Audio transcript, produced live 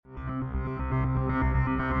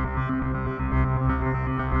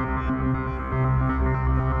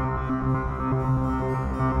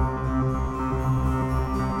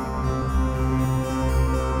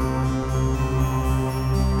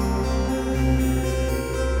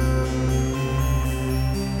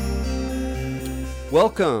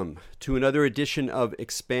Welcome to another edition of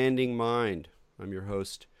Expanding Mind. I'm your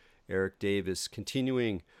host, Eric Davis,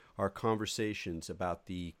 continuing our conversations about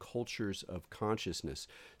the cultures of consciousness.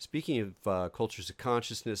 Speaking of cultures of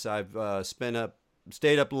consciousness, I've stayed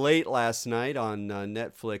up late last night on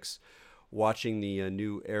Netflix watching the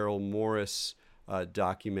new Errol Morris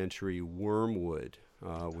documentary Wormwood,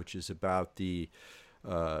 which is about the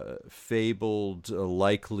fabled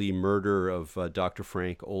likely murder of Dr.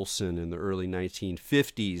 Frank Olson in the early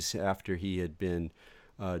 1950s after he had been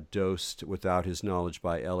dosed without his knowledge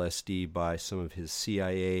by LSD by some of his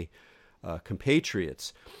CIA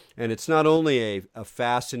compatriots. And it's not only a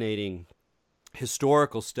fascinating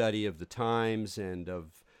historical study of the times and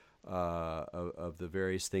of the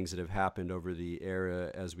various things that have happened over the era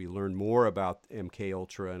as we learn more about MK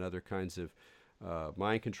Ultra and other kinds of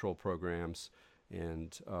mind control programs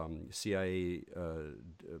and CIA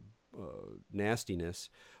nastiness,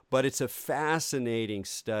 but it's a fascinating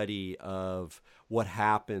study of what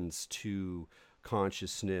happens to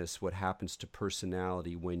consciousness, what happens to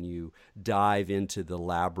personality when you dive into the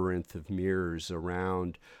labyrinth of mirrors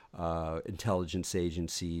around intelligence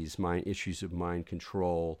agencies, issues of mind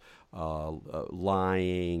control,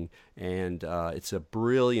 lying, and it's a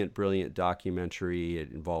brilliant, brilliant documentary.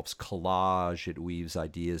 It involves collage. It weaves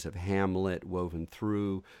ideas of Hamlet woven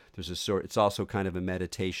through. It's also kind of a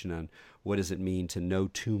meditation on what does it mean to know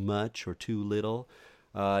too much or too little.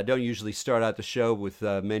 I don't usually start out the show with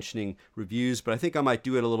mentioning reviews, but I think I might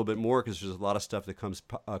do it a little bit more because there's a lot of stuff that comes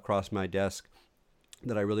across my desk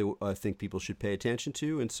that I really think people should pay attention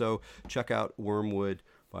to. And so check out Wormwood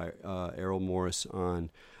by Errol Morris on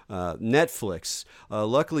Netflix.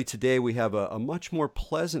 Luckily today we have a much more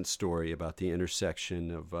pleasant story about the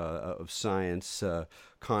intersection of science,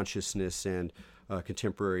 consciousness, and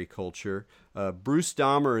contemporary culture. Bruce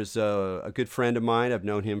Dahmer is a good friend of mine. I've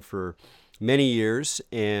known him for many years,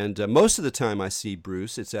 and most of the time I see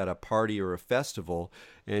Bruce, it's at a party or a festival,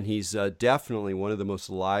 and he's definitely one of the most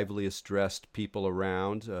liveliest dressed people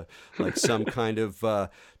around, like some kind of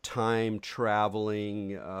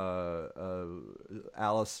time-traveling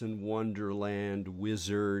Alice in Wonderland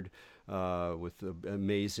wizard with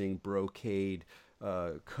amazing brocade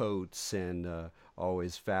coats and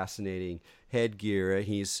always fascinating headgear.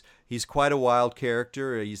 He's quite a wild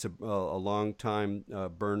character. He's a long-time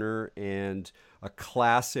burner and a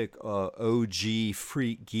classic OG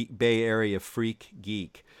freak geek, Bay Area freak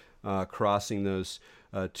geek, crossing those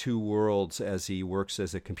two worlds as he works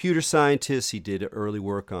as a computer scientist. He did early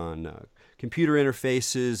work on computer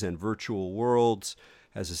interfaces and virtual worlds.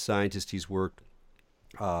 As a scientist, he's worked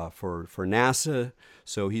for NASA,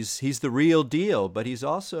 so he's the real deal, but he's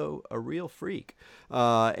also a real freak,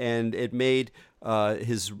 and it made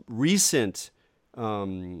his recent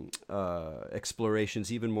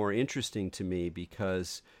explorations even more interesting to me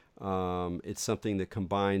because it's something that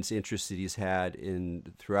combines interests that he's had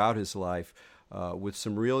throughout his life with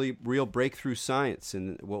some real breakthrough science.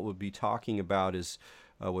 And what we'll be talking about is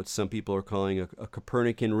what some people are calling a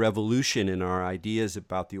Copernican revolution in our ideas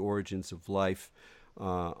about the origins of life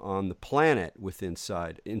on the planet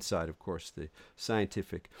inside, of course, the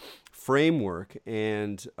scientific framework.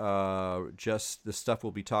 And just the stuff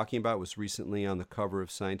we'll be talking about was recently on the cover of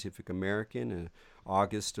Scientific American in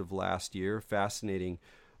August of last year. Fascinating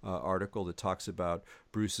article that talks about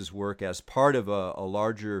Bruce's work as part of a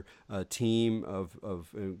larger team of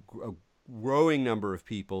a growing number of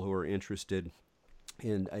people who are interested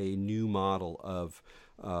in a new model of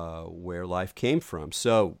where life came from.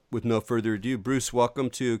 So, with no further ado, Bruce, welcome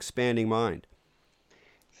to Expanding Mind.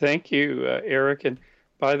 Thank you, Eric. And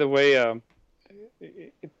by the way,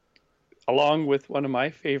 along with one of my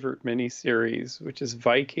favorite miniseries, which is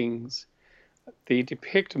Vikings, they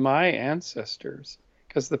depict my ancestors,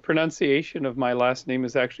 because the pronunciation of my last name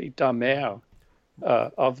is actually Damer,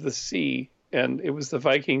 of the sea. And it was the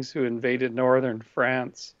Vikings who invaded northern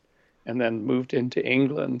France and then moved into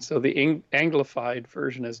England. So the Anglified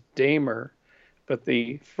version is Damer, but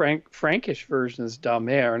the Frankish version is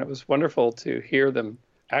Damer. And it was wonderful to hear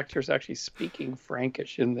actors actually speaking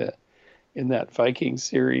Frankish in that Viking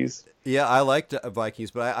series. Yeah, I liked Vikings,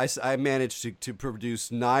 but I managed to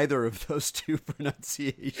produce neither of those two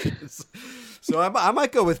pronunciations. So I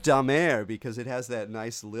might go with Damer because it has that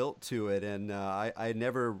nice lilt to it, and I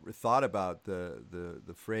never thought about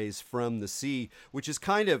the phrase "from the sea," which is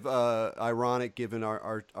kind of ironic given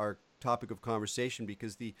our topic of conversation,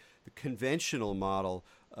 because the conventional model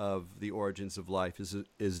of the origins of life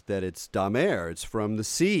is that it's Damer, it's from the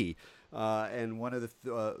sea. And one of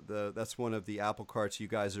that's one of the apple carts you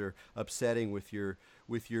guys are upsetting with your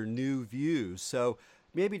new views. So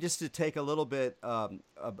maybe just to take a little bit, a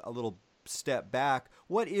little step back,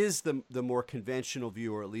 what is the more conventional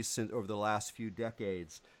view, or at least over the last few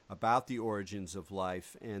decades, about the origins of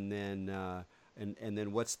life, and then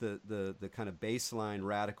what's the kind of baseline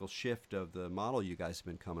radical shift of the model you guys have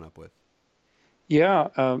been coming up with?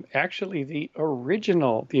 Yeah, actually, the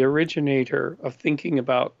originator of thinking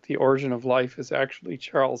about the origin of life is actually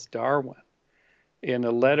Charles Darwin. In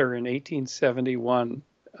a letter in 1871,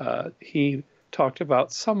 he talked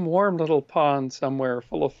about some warm little pond somewhere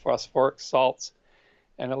full of phosphoric salts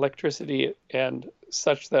and electricity, and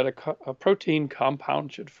such that a protein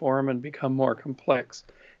compound should form and become more complex.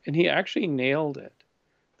 And he actually nailed it.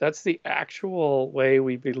 That's the actual way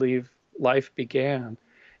we believe life began.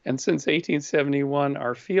 And since 1871,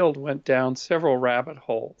 our field went down several rabbit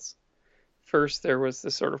holes. First, there was the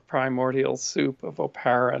sort of primordial soup of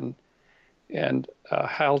Oparin and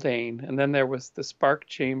Haldane. And then there was the spark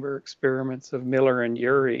chamber experiments of Miller and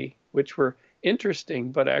Urey, which were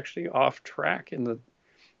interesting, but actually off track in the,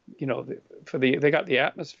 they got the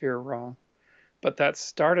atmosphere wrong. But that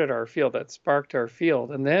started our field, that sparked our field.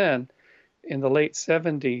 And then in the late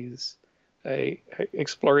 70s, a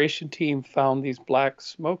exploration team found these black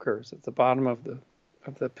smokers at the bottom of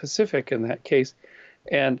the Pacific in that case.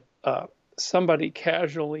 And somebody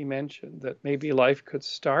casually mentioned that maybe life could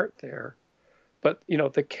start there. But,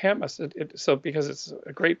 the chemists, so because it's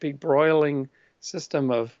a great big broiling system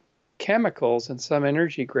of chemicals and some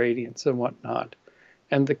energy gradients and whatnot.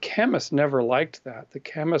 And the chemists never liked that. The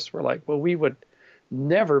chemists were like, well, we would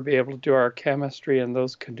never be able to do our chemistry in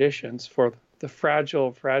those conditions for the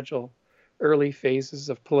fragile early phases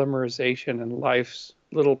of polymerization and life's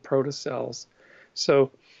little protocells. So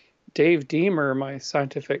Dave Deemer, my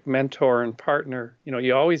scientific mentor and partner,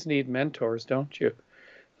 you always need mentors, don't you?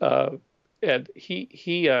 And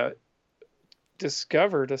he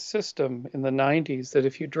discovered a system in the 90s that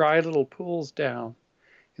if you dry little pools down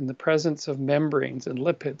in the presence of membranes and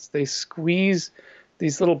lipids, they squeeze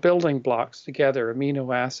these little building blocks together,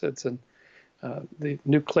 amino acids and the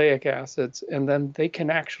nucleic acids, and then they can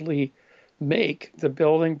actually make the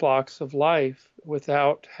building blocks of life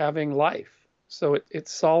without having life. So it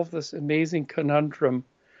solved this amazing conundrum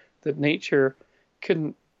that nature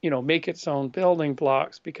couldn't, make its own building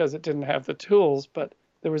blocks because it didn't have the tools, but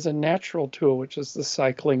there was a natural tool, which is the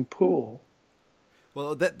cycling pool.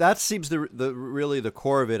 Well, that seems the really the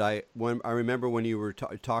core of it. I remember when you were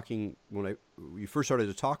talking you first started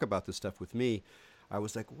to talk about this stuff with me, I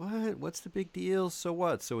was like, what? What's the big deal? So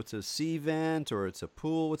what? So it's a sea vent or it's a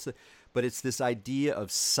pool? But it's this idea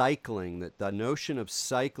of cycling, that the notion of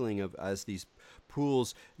cycling as these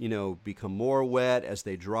pools, become more wet, as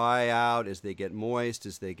they dry out, as they get moist,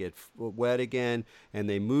 as they get wet again, and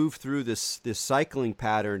they move through this cycling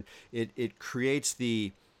pattern. It creates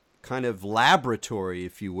the kind of laboratory,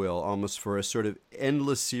 if you will, almost for a sort of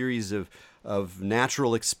endless series of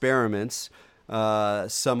natural experiments,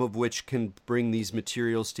 some of which can bring these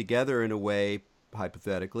materials together in a way,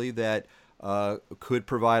 hypothetically, that could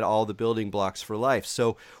provide all the building blocks for life.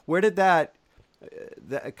 So where did that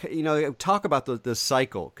talk about the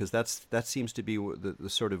cycle, because that seems to be the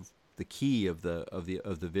sort of the key of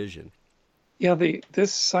the vision. Yeah,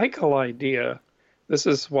 this cycle idea. This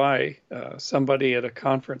is why somebody at a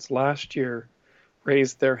conference last year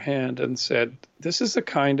raised their hand and said, "This is a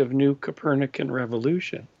kind of new Copernican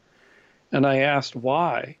revolution." And I asked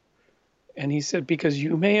why, and he said, "Because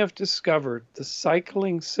you may have discovered the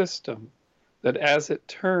cycling system, that as it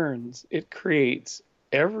turns, it creates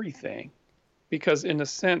everything." Because in a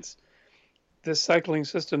sense, this cycling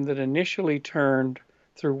system that initially turned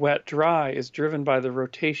through wet-dry is driven by the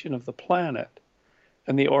rotation of the planet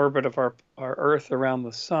and the orbit of our Earth around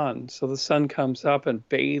the sun. So the sun comes up and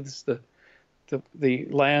bathes the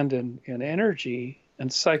land in energy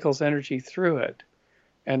and cycles energy through it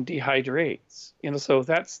and dehydrates. So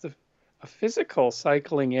that's a physical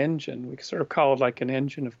cycling engine. We sort of call it like an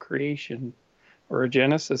engine of creation or a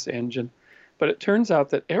Genesis engine. But it turns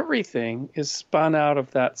out that everything is spun out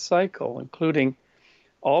of that cycle, including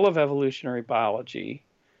all of evolutionary biology,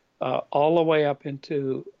 all the way up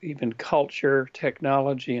into even culture,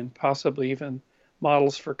 technology, and possibly even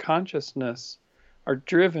models for consciousness are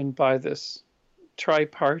driven by this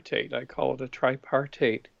tripartite. I call it a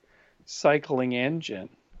tripartite cycling engine.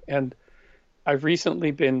 And I've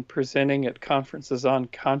recently been presenting at conferences on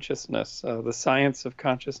consciousness, the Science of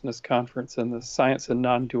Consciousness Conference and the Science and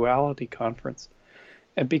Non-Duality Conference.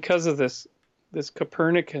 And because of this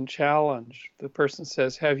Copernican challenge, the person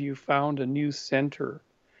says, "Have you found a new center?"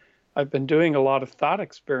 I've been doing a lot of thought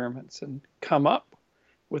experiments and come up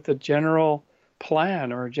with a general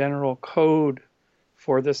plan or a general code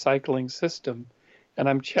for the cycling system. And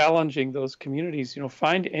I'm challenging those communities,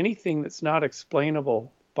 find anything that's not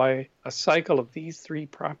explainable by a cycle of these three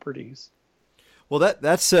properties. Well,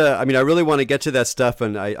 that's I mean, I really want to get to that stuff,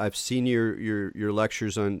 and I've seen your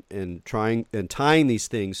lectures on and trying and tying these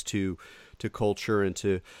things to culture and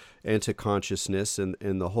to consciousness, and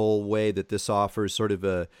the whole way that this offers sort of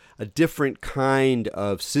a different kind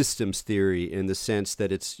of systems theory, in the sense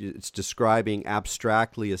that it's describing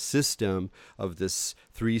abstractly a system of this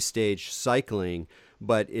three-stage cycling,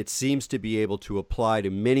 but it seems to be able to apply to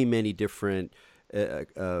many different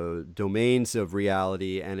domains of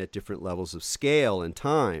reality and at different levels of scale and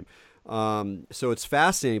time. So it's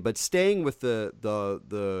fascinating. But staying with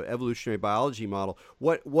the evolutionary biology model,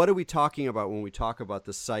 what are we talking about when we talk about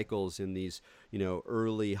the cycles in these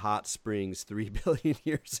early hot springs 3 billion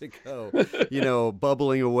years ago,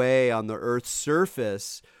 bubbling away on the Earth's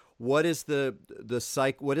surface? What is the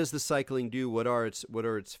What does the cycling do? What are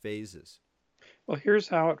its phases? Well, here's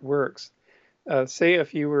how it works. Say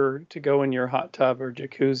if you were to go in your hot tub or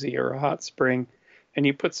jacuzzi or a hot spring and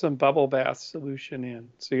you put some bubble bath solution in.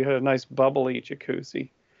 So you had a nice bubbly jacuzzi.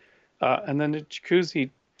 And then the jacuzzi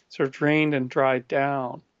sort of drained and dried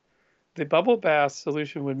down. The bubble bath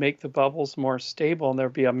solution would make the bubbles more stable and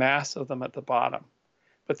there'd be a mass of them at the bottom.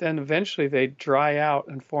 But then eventually they'd dry out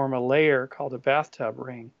and form a layer called a bathtub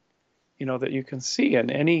ring, that you can see in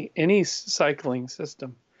any cycling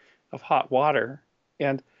system of hot water.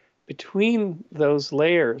 And between those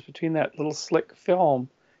layers, between that little slick film,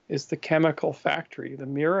 is the chemical factory, the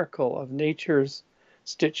miracle of nature's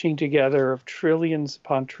stitching together of trillions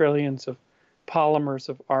upon trillions of polymers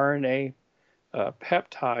of RNA,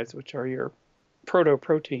 peptides, which are your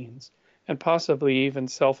protoproteins, and possibly even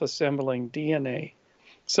self-assembling DNA.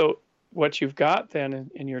 So what you've got then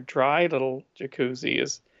in your dry little jacuzzi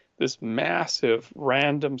is this massive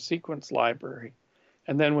random sequence library.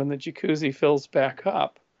 And then when the jacuzzi fills back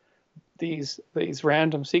up, these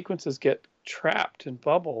random sequences get trapped in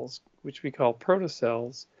bubbles, which we call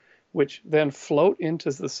protocells, which then float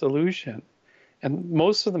into the solution. And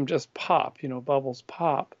most of them just pop, bubbles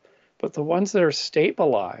pop. But the ones that are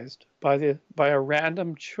stabilized by a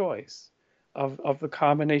random choice of the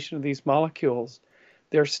combination of these molecules,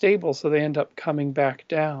 they're stable, so they end up coming back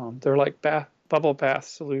down. They're like bubble bath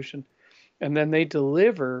solution. And then they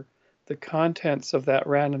deliver the contents of that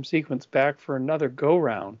random sequence back for another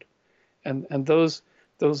go-round. And those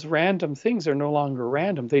random things are no longer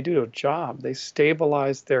random. They do a job. They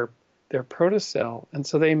stabilize their protocell, and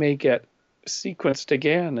so they may get sequenced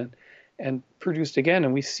again and produced again.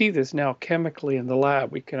 And we see this now chemically in the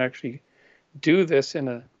lab. We can actually do this in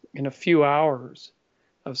a few hours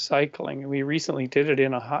of cycling. And we recently did it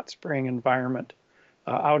in a hot spring environment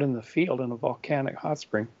out in the field in a volcanic hot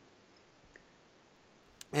spring.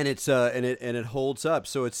 And it holds up.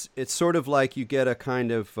 So it's sort of like you get a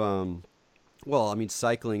kind of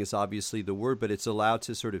cycling is obviously the word, but it's allowed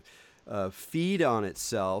to sort of feed on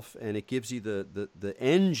itself, and it gives you the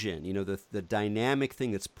engine, the dynamic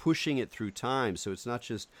thing that's pushing it through time. So it's not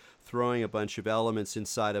just throwing a bunch of elements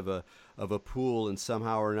inside of a pool and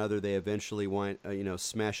somehow or another they eventually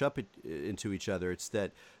smash up into each other. It's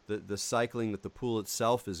that the cycling that the pool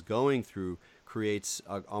itself is going through creates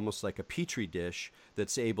almost like a petri dish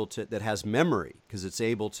that has memory, because it's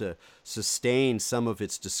able to sustain some of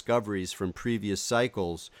its discoveries from previous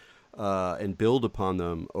cycles and build upon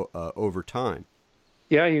them over time.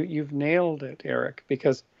 Yeah, you've nailed it, Eric,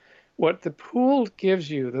 because what the pool gives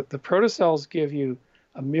you, the protocells give you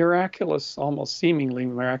a miraculous, almost seemingly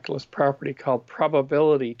miraculous property called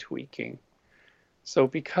probability tweaking. So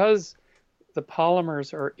because the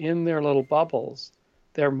polymers are in their little bubbles,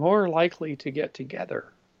 they're more likely to get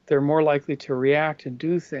together. They're more likely to react and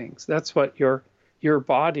do things. That's what your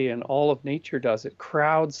body and all of nature does. It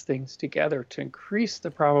crowds things together to increase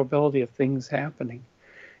the probability of things happening.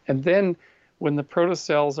 And then when the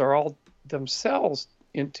protocells are all themselves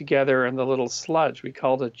together in the little sludge, we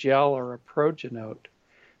call it a gel or a progenote,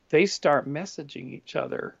 they start messaging each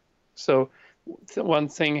other. So one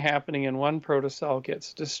thing happening in one protocell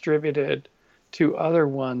gets distributed to other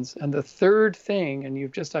ones. And the third thing, and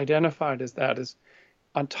you've just identified as that, is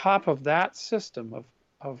on top of that system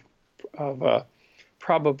of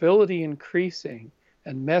probability increasing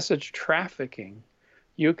and message trafficking,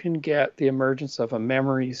 you can get the emergence of a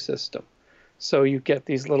memory system. So you get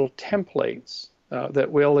these little templates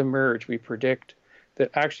that will emerge, we predict,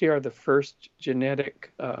 that actually are the first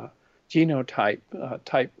genetic genotype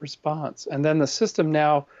type response. And then the system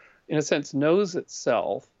now, in a sense, knows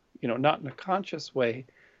itself, not in a conscious way,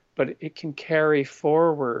 but it can carry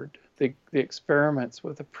forward the experiments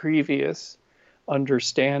with a previous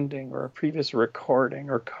understanding or a previous recording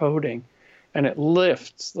or coding. and it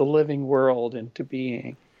lifts the living world into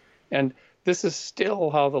being. And this is still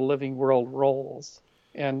how the living world rolls.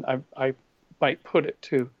 And I might put it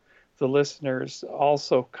to the listeners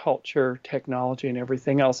also culture, technology, and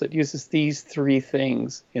everything else. It uses these three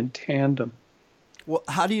things in tandem. Well,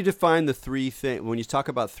 how do you define the three things? When you talk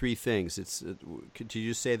about three things, could you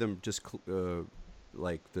just say them just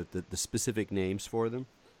like the specific names for them?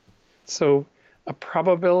 So, a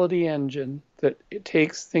probability engine that it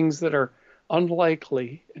takes things that are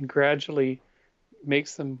unlikely and gradually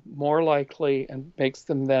makes them more likely and makes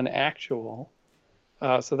them then actual.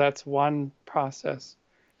 So that's one process.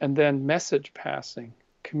 And then message passing,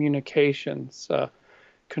 communications,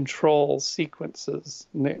 control sequences,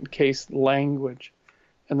 in case language.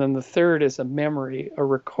 And then the third is a memory, a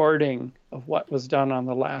recording of what was done on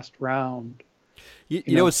the last round.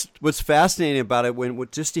 You know what's fascinating about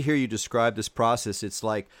it just to hear you describe this process, it's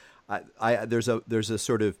like there's a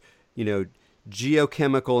sort of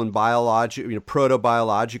geochemical and biological,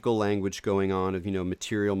 proto-biological language going on of,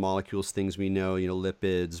 material molecules, things we know,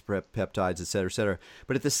 lipids, peptides, et cetera, et cetera.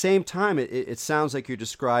 But at the same time, it sounds like you're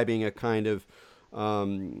describing a kind of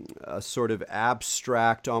a sort of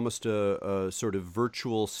abstract, almost a sort of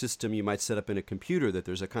virtual system you might set up in a computer, that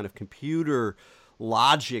there's a kind of computer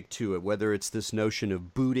logic to it, whether it's this notion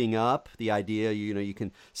of booting up, the idea, you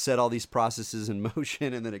can set all these processes in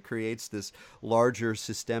motion and then it creates this larger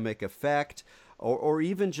systemic effect, or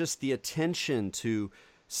even just the attention to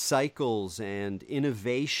cycles and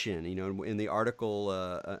innovation. In the article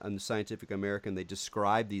on the Scientific American, they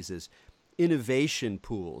describe these as innovation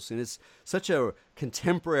pools. And it's such a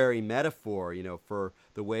contemporary metaphor, for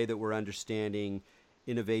the way that we're understanding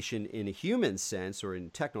innovation in a human sense, or in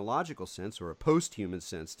technological sense, or a post-human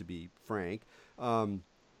sense, to be frank,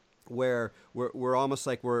 where we're almost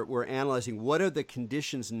like we're analyzing what are the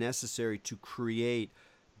conditions necessary to create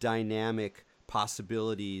dynamic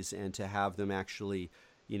possibilities and to have them actually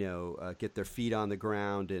get their feet on the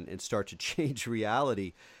ground and start to change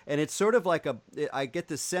reality. And it's sort of like I get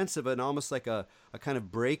the sense of almost like a kind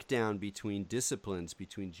of breakdown between disciplines,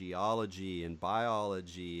 between geology and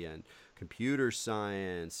biology and computer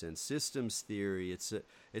science and systems theory.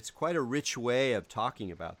 It's quite a rich way of talking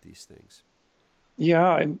about these things.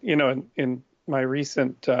 Yeah, and in my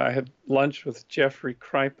recent, I had lunch with Jeffrey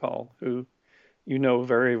Kripal, who you know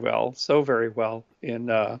very well, so very well, in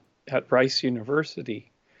at Rice University.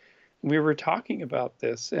 We were talking about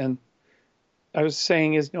this, and I was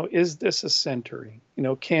saying, is this a centering?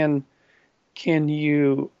 Can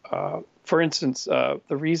you, for instance, the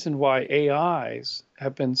reason why AIs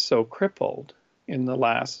have been so crippled in the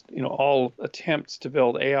last, all attempts to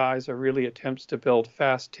build AIs are really attempts to build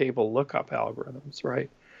fast table lookup algorithms, right?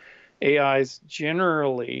 AIs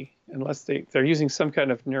generally, unless they're using some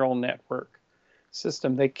kind of neural network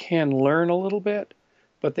system, they can learn a little bit,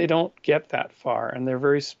 but they don't get that far, and they're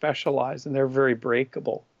very specialized and they're very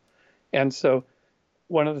breakable. And so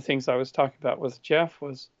one of the things I was talking about with Jeff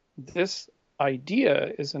was this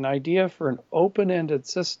idea is an idea for an open-ended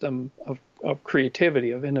system of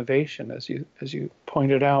creativity, of innovation, as you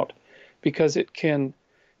pointed out, because it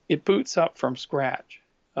boots up from scratch,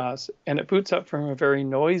 and it boots up from a very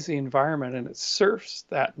noisy environment, and it surfs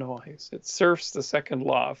that noise. It surfs the second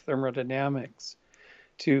law of thermodynamics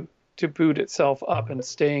to boot itself up and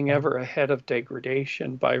staying ever ahead of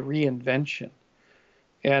degradation by reinvention.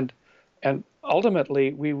 And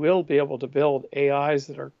ultimately, we will be able to build AIs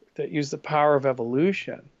that use the power of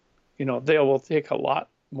evolution. They will take a lot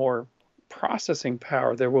more processing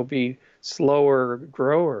power. There will be slower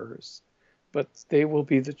growers, but they will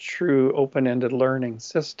be the true open-ended learning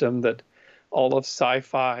system that all of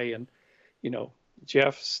sci-fi and,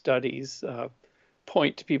 Jeff studies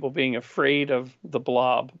point to people being afraid of the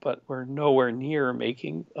blob, but we're nowhere near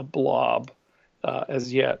making a blob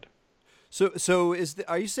as yet. So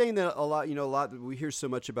are you saying that a lot we hear so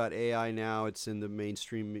much about AI now, it's in the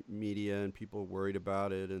mainstream media and people are worried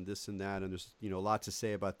about it and this and that, and there's a lot to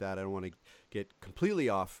say about that. I don't want to get completely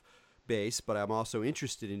off base, but I'm also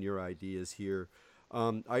interested in your ideas here.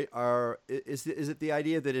 Is it the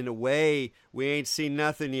idea that in a way we ain't seen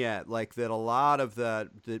nothing yet, like that a lot of that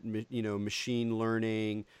machine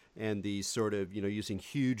learning and these sort of using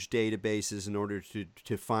huge databases in order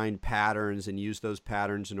to find patterns and use those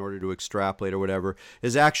patterns in order to extrapolate or whatever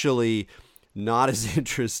is actually not as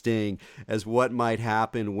interesting as what might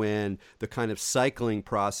happen when the kind of cycling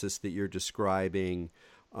process that you're describing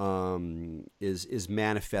is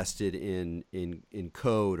manifested in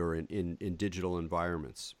code or in digital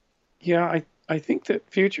environments? Yeah, I think that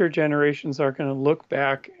future generations are going to look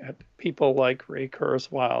back at people like Ray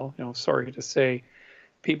Kurzweil, sorry to say,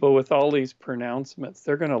 people with all these pronouncements,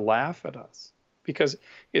 they're going to laugh at us because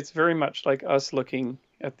it's very much like us looking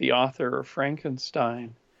at the author of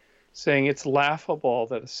Frankenstein saying it's laughable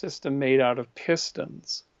that a system made out of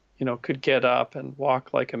pistons, could get up and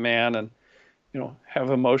walk like a man and, have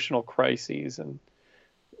emotional crises and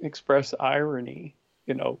express irony.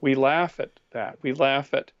 We laugh at that. We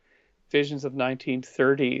laugh at visions of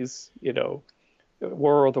 1930s,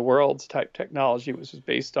 War of the Worlds type technology, which was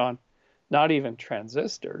based on not even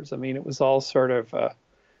transistors. I mean, it was all sort of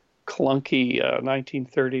clunky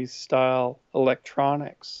 1930s style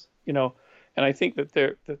electronics, and I think that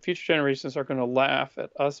the future generations are going to laugh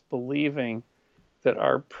at us believing that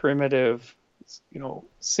our primitive,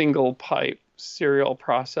 single pipe serial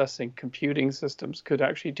processing computing systems could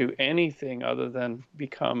actually do anything other than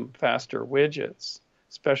become faster widgets,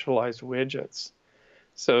 specialized widgets.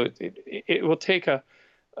 So it will take a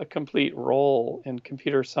complete role in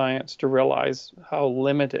computer science to realize how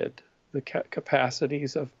limited the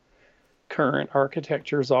capacities of current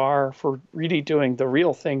architectures are for really doing the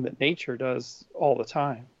real thing that nature does all the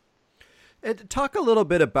time. And talk a little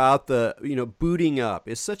bit about the, booting up.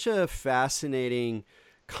 It's such a fascinating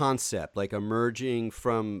concept, like emerging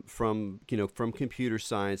from computer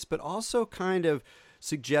science, but also kind of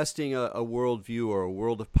suggesting a worldview or a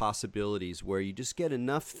world of possibilities where you just get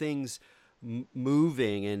enough things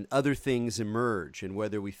moving and other things emerge. And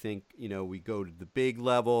whether we think, we go to the big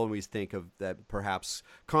level and we think of that perhaps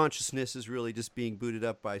consciousness is really just being booted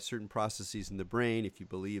up by certain processes in the brain, if you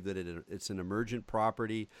believe that it's an emergent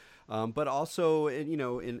property, but also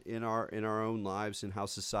in our own lives and how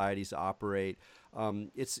societies operate.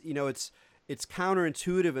 It's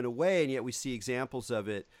counterintuitive in a way, and yet we see examples of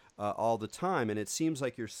it all the time. And it seems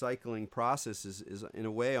like your cycling process is in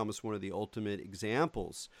a way almost one of the ultimate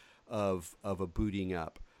examples of a booting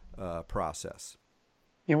up process.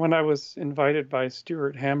 When I was invited by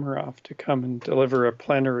Stuart Hameroff to come and deliver a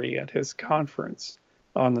plenary at his conference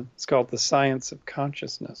it's called The Science of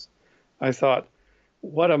Consciousness, I thought,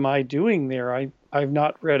 what am I doing there? I've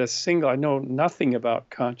not read I know nothing about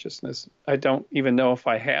consciousness. I don't even know if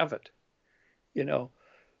I have it,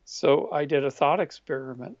 So I did a thought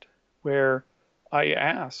experiment where I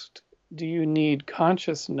asked, do you need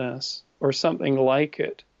consciousness or something like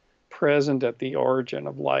it present at the origin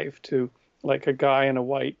of life to, like a guy in a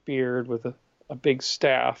white beard with a big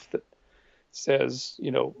staff that says,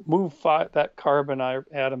 move that carbon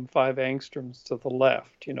atom 5 angstroms to the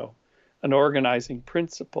left, an organizing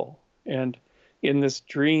principle. And in this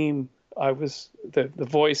dream, the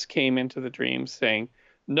voice came into the dream saying,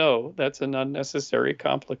 no, that's an unnecessary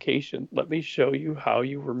complication. Let me show you how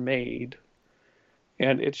you were made.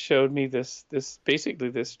 And it showed me basically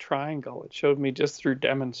this triangle. It showed me just through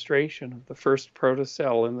demonstration of the first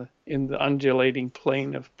protocell in the undulating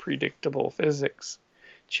plane of predictable physics,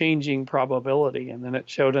 changing probability. And then it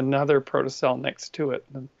showed another protocell next to it,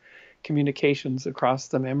 and communications across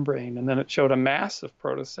the membrane. And then it showed a mass of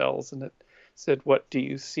protocells, and it said, what do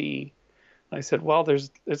you see? And I said, well,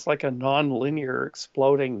 it's like a nonlinear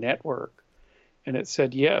exploding network. And it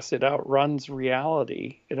said, yes, it outruns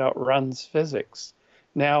reality. It outruns physics.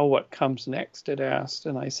 Now what comes next, it asked.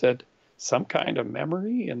 And I said, some kind of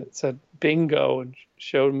memory? And it said, bingo, and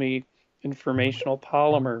showed me informational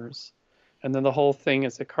polymers. And then the whole thing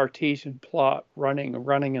is a Cartesian plot running. And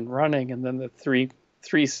then the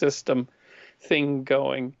three system thing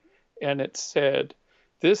going. And it said,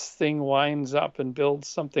 this thing winds up and builds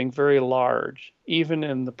something very large, even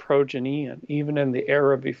in the Progenian, even in the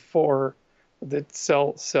era before the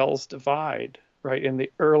cells divide. Right, in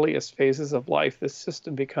the earliest phases of life, this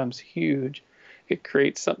system becomes huge. It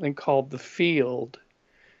creates something called the field.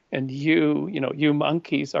 And you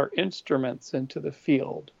monkeys are instruments into the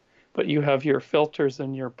field, but you have your filters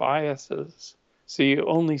and your biases. So you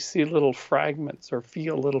only see little fragments or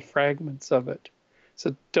feel little fragments of it.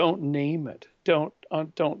 So don't name it. Don't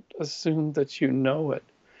assume that you know it.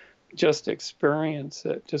 Just experience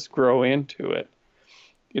it. Just grow into it.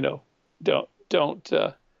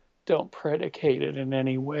 Don't predicate it in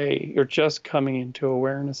any way. You're just coming into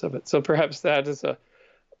awareness of it. So perhaps that is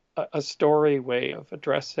a story way of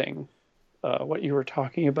addressing what you were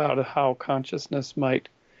talking about, how consciousness might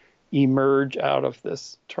emerge out of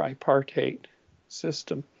this tripartite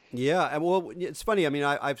system. Yeah, well, it's funny. I mean,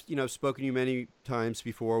 I've spoken to you many times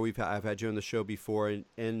before. I've had you on the show before,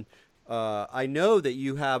 and I know that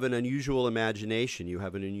you have an unusual imagination. You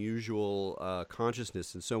have an unusual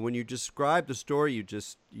consciousness, and so when you describe the story you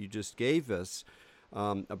just gave us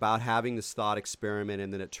about having this thought experiment,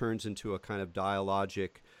 and then it turns into a kind of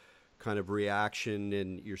dialogic kind of reaction,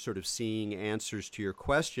 and you're sort of seeing answers to your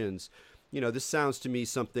questions. this sounds to me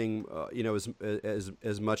something,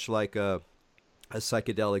 as much like a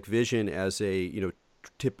psychedelic vision as a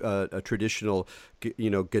traditional,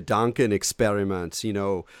 Gedanken experiments,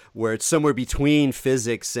 where it's somewhere between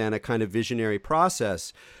physics and a kind of visionary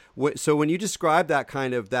process. So when you describe that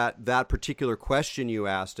kind of that particular question you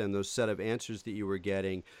asked and those set of answers that you were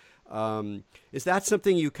getting, is that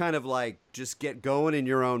something you kind of like just get going in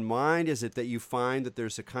your own mind? Is it that you find that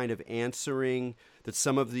there's a kind of answering, that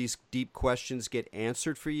some of these deep questions get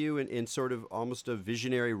answered for you in sort of almost a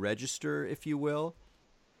visionary register, if you will?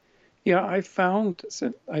 Yeah, I found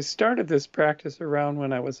since I started this practice around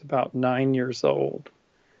when I was about 9 years old,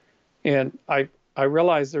 and I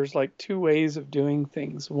realized there's like two ways of doing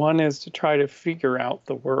things. One is to try to figure out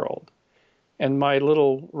the world, and my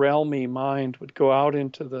little realmy mind would go out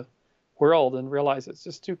into the world and realize it's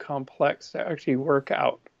just too complex to actually work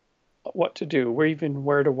out what to do, where even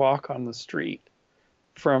where to walk on the street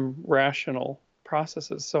from rational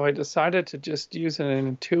processes. So I decided to just use an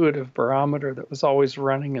intuitive barometer that was always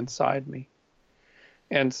running inside me.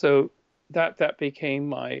 And so that became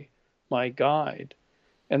my guide.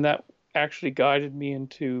 And that actually guided me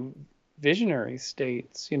into visionary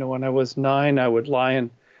states. When I was 9, I would lie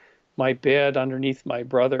in my bed underneath my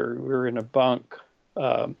brother. We were in a bunk,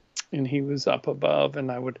 and he was up above,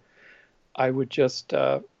 and I would just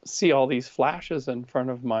see all these flashes in front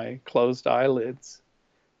of my closed eyelids,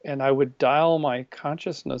 and I would dial my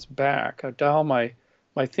consciousness back. I'd dial my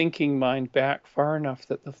thinking mind back far enough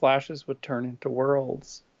that the flashes would turn into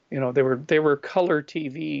worlds. They were color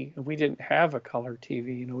TV, and we didn't have a color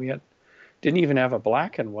TV. We didn't even have a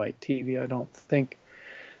black and white TV, I don't think.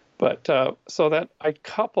 But so that I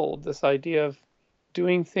coupled this idea of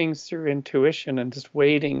doing things through intuition and just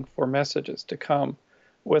waiting for messages to come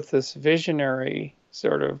with this visionary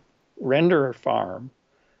sort of render farm,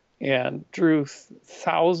 and drew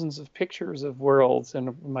thousands of pictures of worlds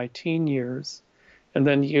in my teen years, and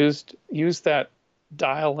then used that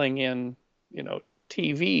dialing in,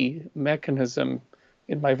 TV mechanism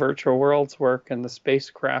in my virtual worlds work and the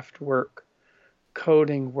spacecraft work,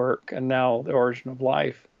 coding work, and now the origin of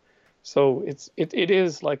life. So it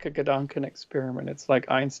is like a Gedanken experiment. It's like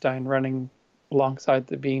Einstein running alongside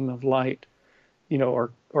the beam of light,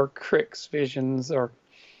 or Crick's visions, or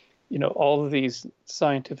all of these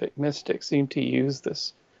scientific mystics seem to use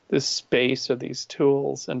this space or these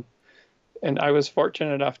tools, and I was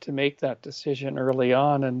fortunate enough to make that decision early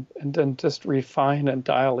on, and then just refine and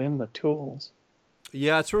dial in the tools.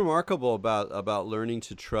 Yeah, it's remarkable about learning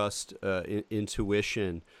to trust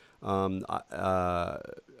intuition.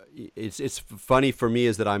 It's funny for me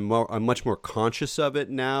is that I'm much more conscious of it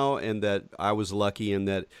now, and that I was lucky in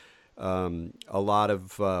that a lot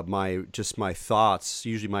of my thoughts,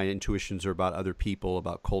 usually my intuitions, are about other people,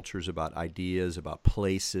 about cultures, about ideas, about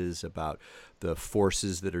places, about the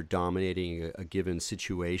forces that are dominating a given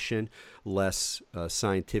situation, less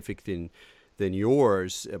scientific than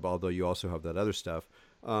yours, although you also have that other stuff.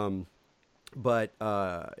 But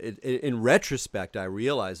in retrospect, I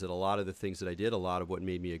realized that a lot of the things that I did, a lot of what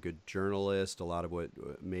made me a good journalist, a lot of what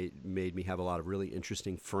made me have a lot of really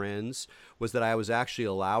interesting friends, was that I was actually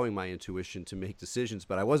allowing my intuition to make decisions,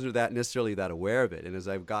 but I wasn't necessarily that aware of it. And as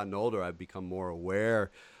I've gotten older, I've become more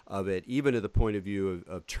aware of it, even to the point of view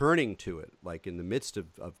of turning to it, like in the midst of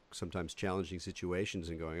sometimes challenging situations,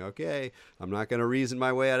 and going, okay, I'm not going to reason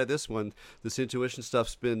my way out of this one. This intuition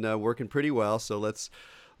stuff's been working pretty well, so let's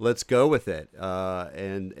go with it.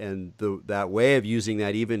 That way of using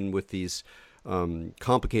that, even with these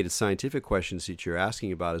complicated scientific questions that you're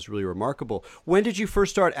asking about, is really remarkable. When did you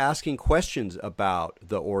first start asking questions about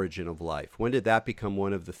the origin of life? When did that become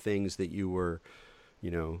one of the things that you were,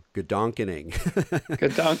 gedonkening?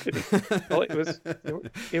 Gedonkening. Well,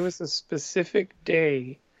 it was a specific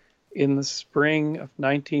day in the spring of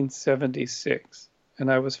 1976,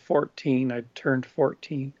 and I was 14. I'd turned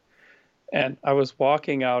 14. And I was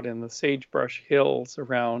walking out in the sagebrush hills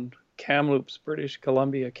around Kamloops, British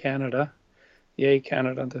Columbia, Canada. Yay,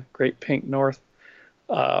 Canada, the great pink north.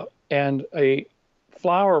 And a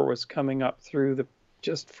flower was coming up through the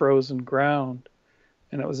just frozen ground.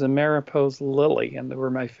 And it was a Mariposa lily, and they were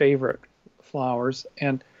my favorite flowers.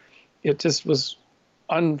 And it just was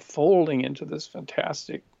unfolding into this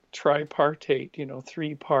fantastic tripartite,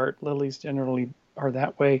 3-part. Lilies generally are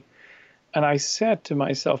that way. And I said to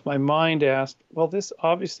myself, my mind asked, well, this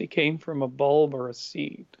obviously came from a bulb or a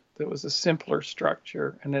seed. That was a simpler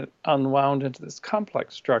structure, and it unwound into this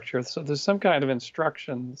complex structure. So there's some kind of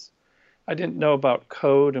instructions. I didn't know about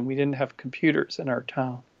code, and we didn't have computers in our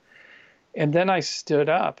town. And then I stood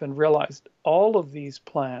up and realized all of these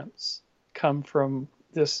plants come from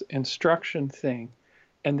this instruction thing.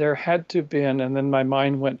 And there had to have been, and then my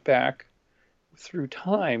mind went back through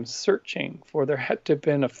time searching for, there had to have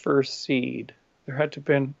been a first seed. There had to have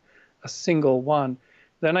been a single one.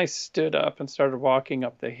 Then I stood up and started walking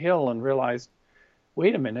up the hill and realized,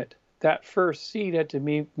 wait a minute, that first seed had to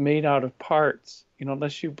be made out of parts.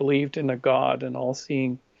 Unless you believed in a God, an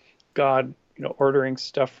all-seeing God, ordering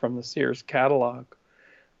stuff from the Sears catalog.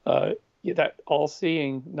 That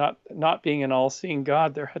all-seeing, not being an all-seeing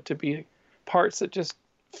God, there had to be parts that just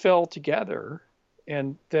fell together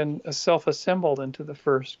and then self-assembled into the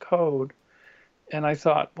first code. And I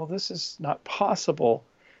thought, well, this is not possible.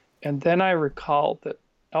 And then I recalled that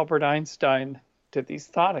Albert Einstein did these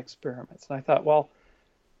thought experiments. And I thought, well,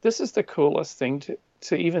 this is the coolest thing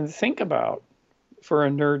to even think about for a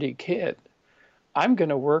nerdy kid. I'm going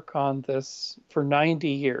to work on this for 90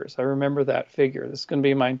 years. I remember that figure. This is going to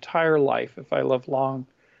be my entire life if I live long.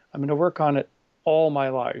 I'm going to work on it all my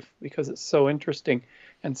life because it's so interesting.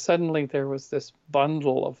 And suddenly there was this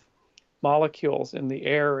bundle of molecules in the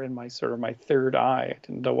air in my third eye. I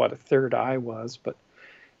didn't know what a third eye was,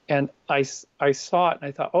 and I saw it and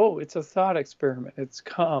I thought, oh, it's a thought experiment. It's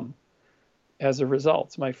come as a result.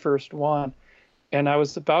 It's my first one. And I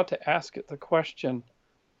was about to ask it the question,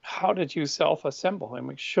 how did you self-assemble? I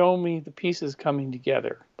mean, show me the pieces coming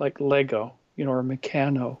together, like Lego, or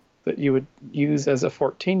Meccano that you would use as a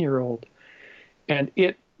 14-year-old. And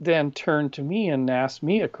it then turned to me and asked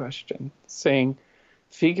me a question, saying,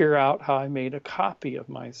 figure out how I made a copy of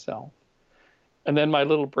myself. And then my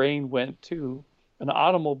little brain went to an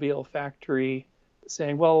automobile factory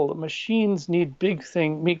saying, well, machines need big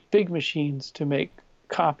machines to make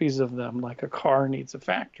copies of them, like a car needs a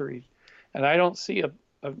factory. And I don't see a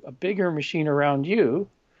bigger machine around you,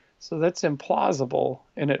 so that's implausible.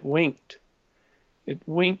 And it winked. It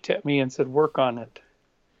winked at me and said, work on it.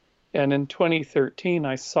 And in 2013,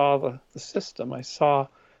 I saw the system. I saw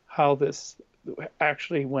how this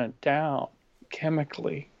actually went down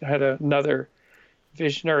chemically. I had another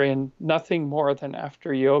visionary, and nothing more than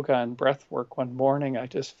after yoga and breath work one morning, I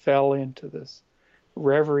just fell into this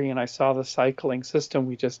reverie, and I saw the cycling system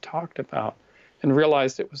we just talked about and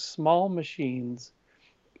realized it was small machines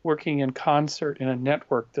working in concert in a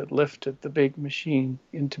network that lifted the big machine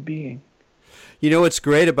into being. What's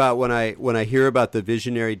great about when I hear about the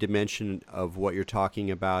visionary dimension of what you're talking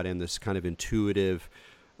about and this kind of intuitive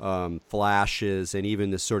flashes and even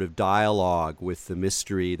this sort of dialogue with the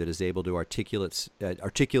mystery that is able to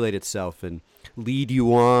articulate itself and lead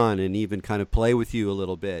you on and even kind of play with you a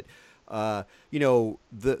little bit. When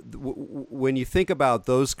you think about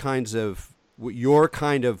those kinds of your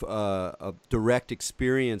kind of direct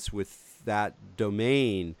experience with that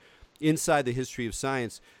domain inside the history of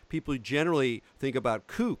science, people generally think about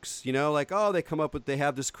kooks, like, oh, they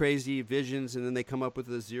have this crazy visions and then they come up with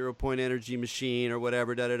a 0-point energy machine or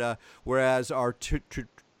whatever, Whereas our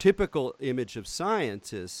typical image of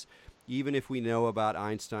scientists, even if we know about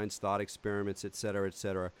Einstein's thought experiments, et cetera,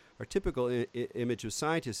 our typical image of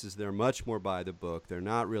scientists is they're much more by the book. They're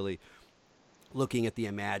not really looking at the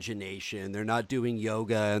imagination. They're not doing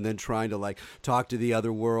yoga and then trying to talk to the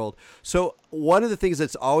other world. So one of the things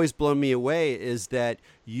that's always blown me away is that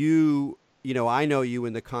I know you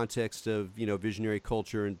in the context of, visionary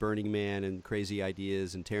culture and Burning Man and crazy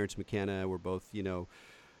ideas, and Terence McKenna were both,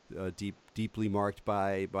 deeply marked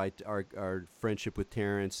by our friendship with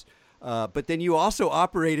Terence. But then you also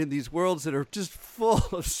operate in these worlds that are just full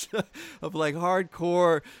of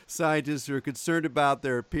hardcore scientists who are concerned about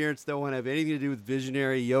their appearance, don't want to have anything to do with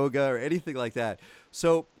visionary yoga or anything like that.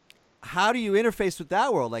 So how do you interface with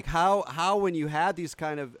that world? How when you had these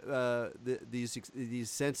kind of these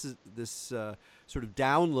senses, this sort of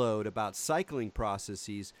download about cycling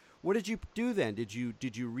processes, what did you do then? Did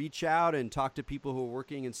you reach out and talk to people who are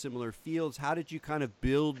working in similar fields? How did you kind of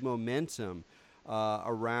build momentum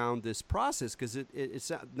around this process? Because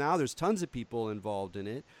it's now there's tons of people involved in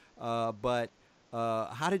it, but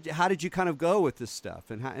how did you kind of go with this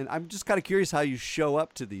stuff? And I'm just kind of curious how you show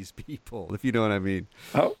up to these people, if you know what I mean.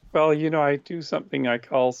 Oh, well, I do something I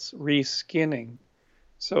call reskinning.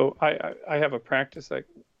 So I have a practice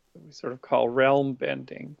we sort of call realm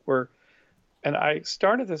bending, and I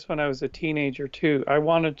started this when I was a teenager too. I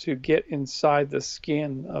wanted to get inside the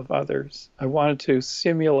skin of others. I wanted to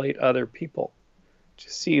simulate other people, to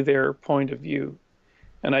see their point of view,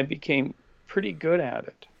 and I became pretty good at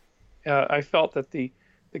it. I felt that the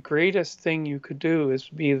greatest thing you could do is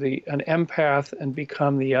be an empath and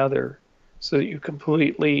become the other, so that you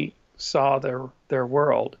completely saw their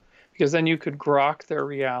world, because then you could grok their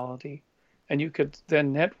reality, and you could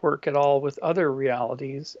then network it all with other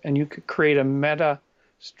realities, and you could create a meta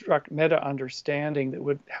meta understanding that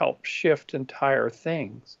would help shift entire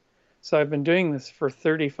things. So I've been doing this for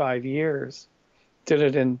 35 years. Did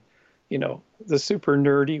it in, the super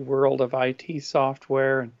nerdy world of IT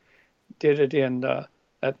software, and did it in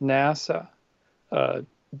at NASA, uh,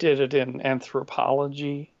 did it in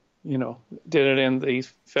anthropology, did it in the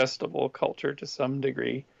festival culture to some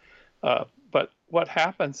degree. But what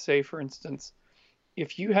happens, say, for instance,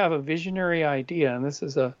 if you have a visionary idea, and this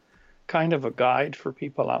is a kind of a guide for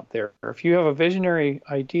people out there, if you have a visionary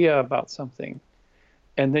idea about something,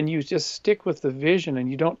 and then you just stick with the vision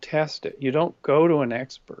and you don't test it, you don't go to an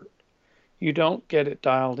expert, you don't get it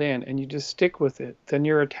dialed in, and you just stick with it, then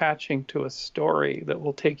you're attaching to a story that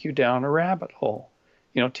will take you down a rabbit hole.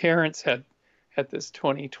 Terrence had this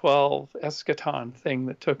 2012 eschaton thing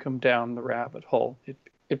that took him down the rabbit hole.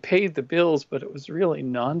 It paid the bills, but it was really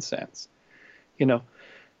nonsense, you know.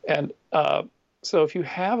 And so if you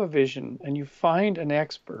have a vision and you find an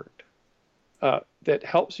expert that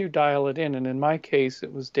helps you dial it in, and in my case,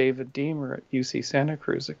 it was David Deemer at UC Santa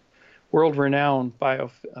Cruz, a world-renowned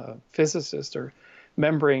biophysicist or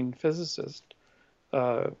membrane physicist,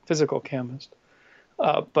 physical chemist.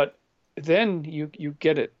 But then you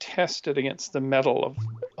get it tested against the metal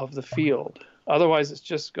of the field. Otherwise, it's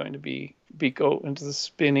just going to be go into the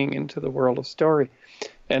spinning into the world of story,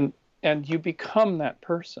 and you become that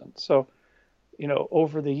person. So,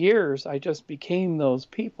 over the years, I just became those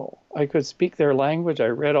people. I could speak their language. I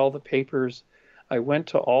read all the papers. I went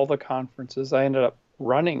to all the conferences. I ended up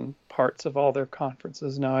running parts of all their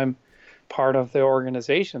conferences. Now I'm part of the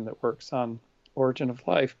organization that works on Origin of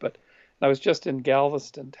Life. But I was just in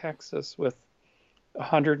Galveston, Texas, with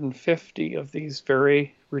 150 of these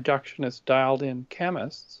very reductionist, dialed-in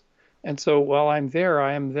chemists. And so while I'm there,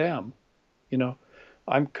 I am them.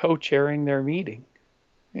 I'm co-chairing their meeting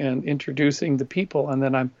and introducing the people, and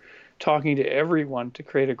then I'm talking to everyone to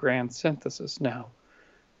create a grand synthesis now.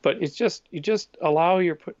 But it's just, you just allow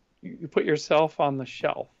you put yourself on the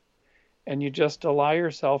shelf, and you just allow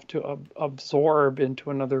yourself to absorb into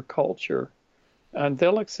another culture, and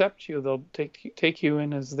they'll accept you. They'll take you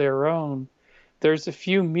in as their own. There's a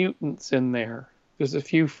few mutants in there. There's a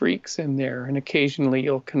few freaks in there, and occasionally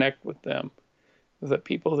you'll connect with them, the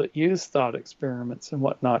people that use thought experiments and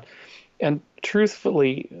whatnot. And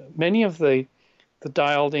truthfully, many of the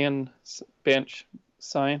dialed-in bench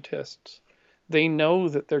scientists, they know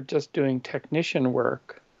that they're just doing technician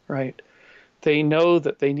work, right? They know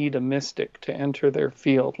that they need a mystic to enter their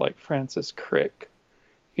field, like Francis Crick,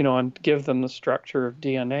 and give them the structure of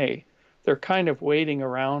DNA. They're kind of waiting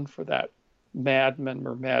around for that madman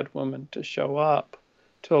or madwoman to show up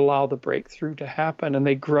to allow the breakthrough to happen, and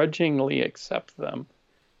they grudgingly accept them,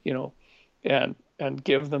 and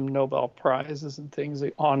give them Nobel Prizes and things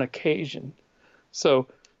on occasion. So,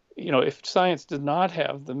 if science did not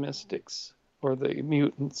have the mystics or the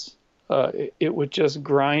mutants, it would just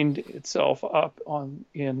grind itself up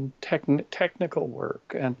in technical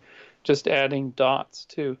work and just adding dots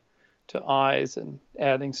to eyes and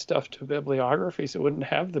adding stuff to bibliographies. It wouldn't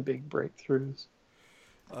have the big breakthroughs.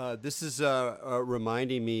 This is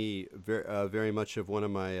reminding me very much of one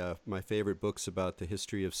of my favorite books about the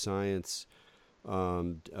history of science.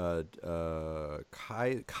 Kaiser's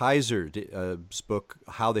book,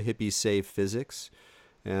 How the Hippies Saved Physics.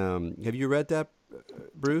 Have you read that,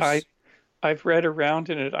 Bruce? I've read around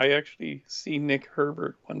in it. I actually see Nick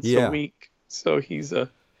Herbert once a week, so he's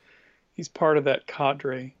part of that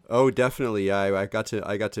cadre. Oh, definitely. I got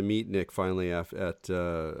to meet Nick finally at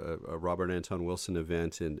a Robert Anton Wilson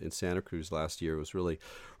event in Santa Cruz last year. It was really,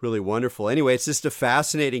 really wonderful. Anyway, it's just a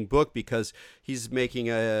fascinating book because he's making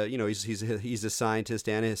he's a scientist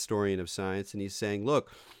and a historian of science, and he's saying, look,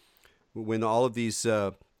 when all these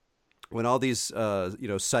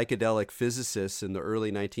psychedelic physicists in the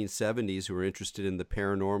early 1970s who were interested in the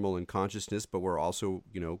paranormal and consciousness, but were also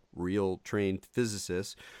real trained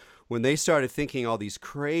physicists, when they started thinking all these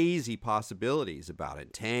crazy possibilities about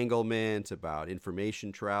entanglement, about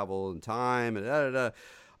information travel and time, and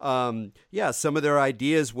some of their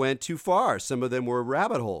ideas went too far. Some of them were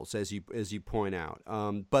rabbit holes, as you point out.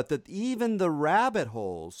 But even the rabbit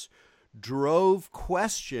holes drove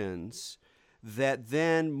questions that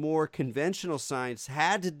then more conventional science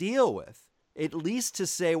had to deal with, at least to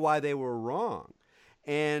say why they were wrong,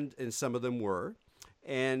 and some of them were,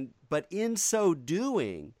 but in so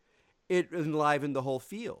doing, it enlivened the whole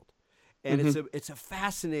field. And it's a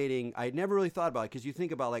fascinating, I never really thought about it, because you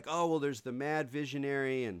think about there's the mad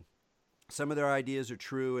visionary and some of their ideas are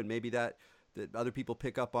true and maybe that other people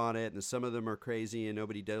pick up on it, and some of them are crazy and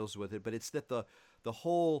nobody deals with it. But it's that the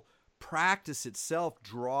whole practice itself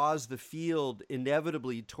draws the field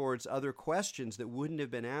inevitably towards other questions that wouldn't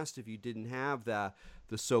have been asked if you didn't have the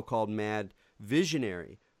so-called mad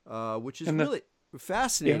visionary, which is And really a yeah,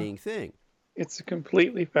 fascinating thing. it's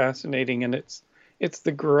completely fascinating, and it's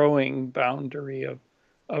the growing boundary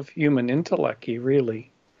of human intellect,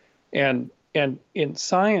 really. And in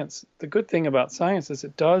science, the good thing about science is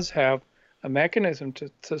it does have a mechanism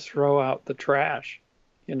to throw out the trash.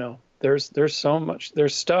 There's so much,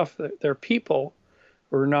 there's stuff that there are people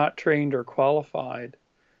who are not trained or qualified,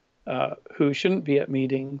 who shouldn't be at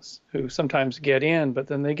meetings, who sometimes get in, but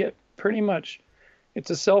then they get pretty much, it's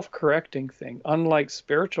a self-correcting thing, unlike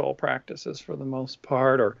spiritual practices for the most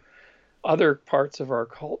part, or other parts of our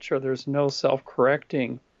culture. There's no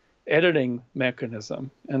self-correcting editing mechanism,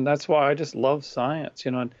 and that's why I just love science.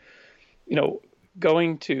 And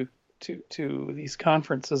going to these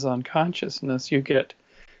conferences on consciousness, you get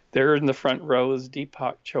there in the front row is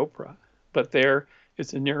Deepak Chopra, but there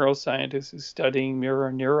is a neuroscientist who's studying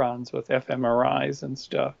mirror neurons with fMRIs and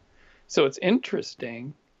stuff. So it's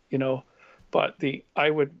interesting, but I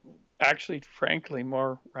would actually, frankly,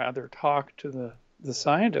 more rather talk to the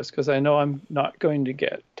scientists, because I know I'm not going to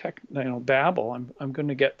get babble. I'm going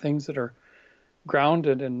to get things that are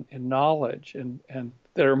grounded in knowledge, and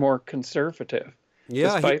that are more conservative,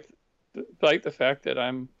 Yeah, despite the fact that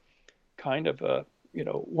I'm kind of a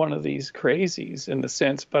one of these crazies in the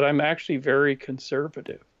sense, but I'm actually very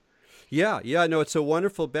conservative. yeah, no, it's a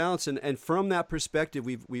wonderful balance, and from that perspective,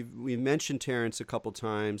 we've mentioned Terence a couple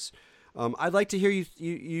times. I'd like to hear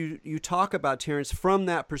you talk about Terence from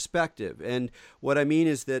that perspective. And what I mean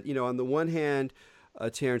is that, on the one hand,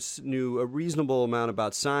 Terence knew a reasonable amount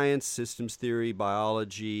about science, systems theory,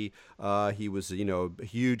 biology. He was, a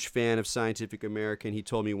huge fan of Scientific American. He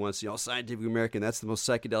told me once, Scientific American, that's the most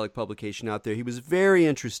psychedelic publication out there. He was very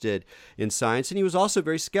interested in science, and he was also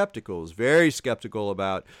very skeptical. He was very skeptical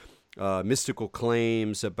about mystical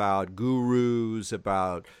claims, about gurus,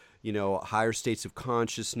 about higher states of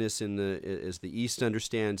consciousness as the East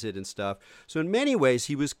understands it and stuff. So in many ways,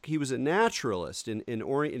 he was a naturalist in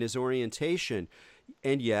his orientation,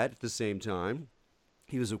 and yet at the same time,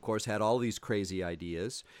 he was, of course, had all these crazy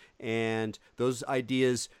ideas, and those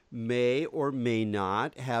ideas may or may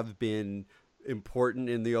not have been important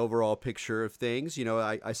in the overall picture of things.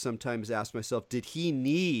 I sometimes ask myself, did he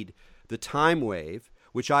need the time wave,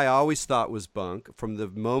 which I always thought was bunk. From the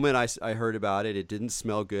moment I heard about it, it didn't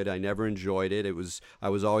smell good. I never enjoyed it. I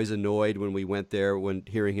was always annoyed when we went there, when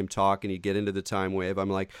hearing him talk and he'd get into the time wave. I'm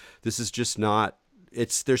like, this is just not,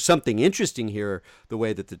 there's something interesting here, the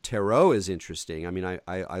way that the tarot is interesting. I mean,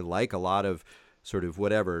 I like a lot of sort of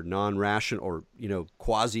whatever non-rational or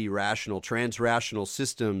quasi-rational, trans-rational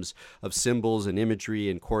systems of symbols and imagery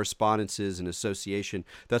and correspondences and association.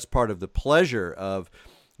 That's part of the pleasure of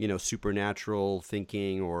supernatural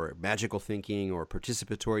thinking or magical thinking or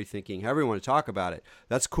participatory thinking, however you want to talk about it.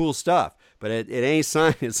 That's cool stuff, but it ain't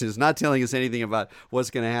science. It's not telling us anything about what's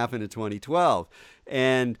going to happen in 2012.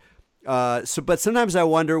 And but sometimes I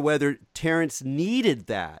wonder whether Terence needed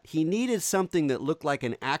that. He needed something that looked like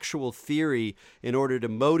an actual theory in order to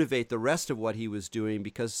motivate the rest of what he was doing,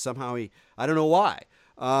 because somehow I don't know why.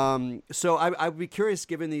 So I'd be curious,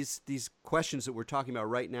 given these questions that we're talking about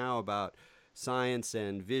right now about science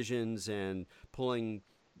and visions and pulling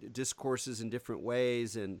discourses in different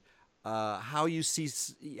ways, and how you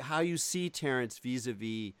see Terence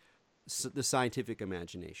vis-a-vis the scientific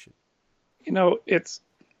imagination.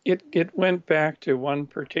 It went back to one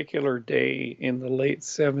particular day in the late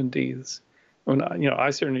 70s when I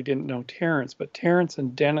certainly didn't know Terence, but Terence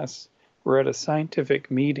and Dennis were at a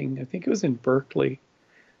scientific meeting. I think it was in Berkeley,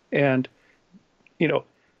 and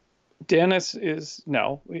Dennis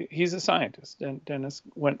he's a scientist, and Dennis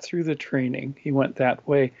went through the training. He went that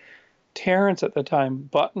way. Terence at the time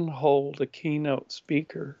buttonholed a keynote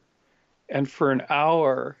speaker, and for an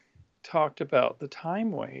hour talked about the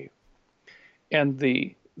time wave. And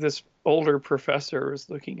this older professor was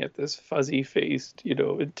looking at this fuzzy-faced,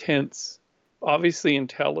 intense, obviously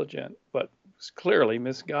intelligent, but was clearly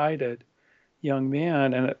misguided young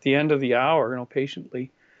man. And at the end of the hour, patiently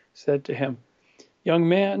said to him, "Young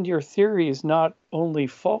man, your theory is not only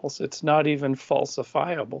false, it's not even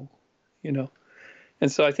falsifiable."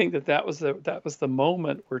 And so I think that was the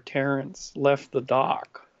moment where Terence left the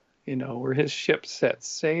dock, where his ship set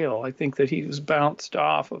sail. I think that he was bounced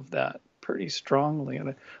off of that pretty strongly.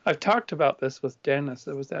 And I've talked about this with Dennis.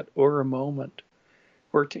 There was that aura moment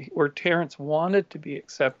where Terence wanted to be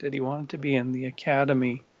accepted. He wanted to be in the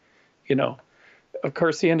academy. Of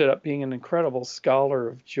course, he ended up being an incredible scholar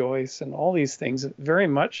of Joyce and all these things, very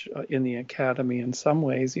much in the academy in some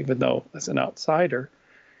ways, even though as an outsider.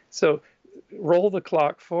 So roll the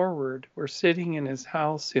clock forward. We're sitting in his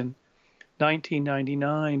house in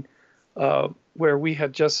 1999, where we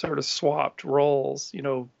had just sort of swapped roles.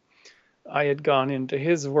 I had gone into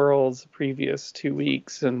his worlds the previous 2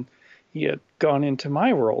 weeks, and he had gone into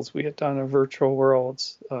my worlds. We had done a virtual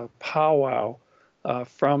worlds powwow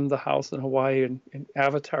from the house in Hawaii in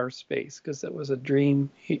Avatar space, because that was a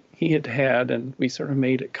dream he had had, and we sort of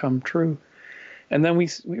made it come true. And then we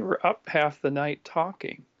were up half the night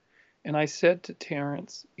talking, and I said to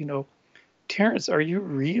Terrence, Terrence, are you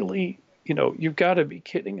really, you've got to be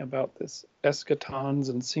kidding about this eschatons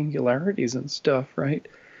and singularities and stuff, right?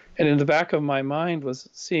 And in the back of my mind was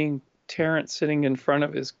seeing Terrence sitting in front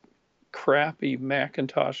of his crappy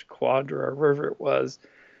Macintosh Quadra, or wherever it was,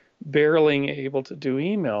 barely able to do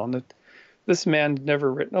email. And this man had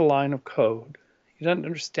never written a line of code. He doesn't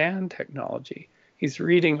understand technology. He's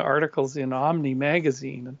reading articles in Omni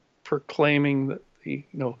magazine and proclaiming that the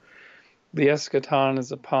eschaton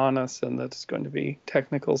is upon us and that it's going to be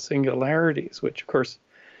technical singularities, which of course,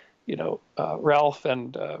 Ralph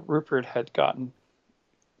and Rupert had gotten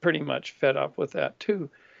pretty much fed up with that too.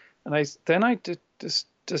 And I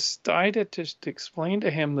decided to explain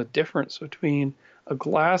to him the difference between a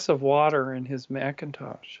glass of water and his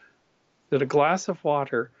Macintosh. That a glass of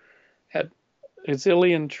water had a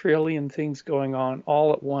zillion trillion things going on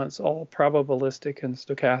all at once, all probabilistic and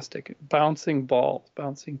stochastic, bouncing balls,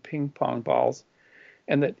 bouncing ping pong balls,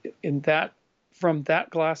 and that from that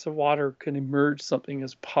glass of water can emerge something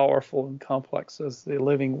as powerful and complex as the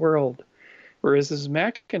living world. Whereas his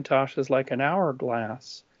Macintosh is like an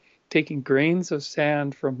hourglass, taking grains of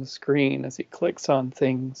sand from the screen as he clicks on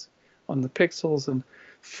things, on the pixels, and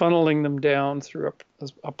funneling them down through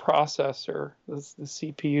a processor, the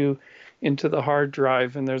CPU, into the hard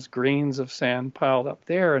drive, and there's grains of sand piled up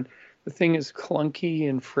there, and the thing is clunky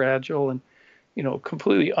and fragile and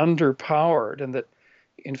completely underpowered, and that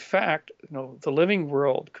in fact the living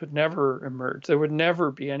world could never emerge. There would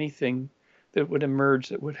never be anything that would emerge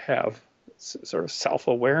that would have sort of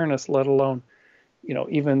self-awareness, let alone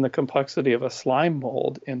even the complexity of a slime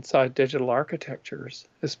mold inside digital architectures,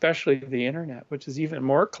 especially the internet, which is even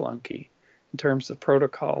more clunky in terms of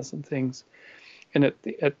protocols and things. And at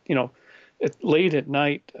late at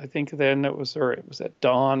night, I think then it was at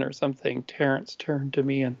dawn or something, Terrence turned to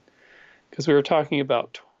me, and because we were talking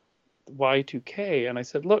about Y2K, and I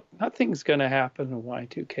said, look, nothing's going to happen in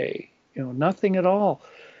Y2K, nothing at all.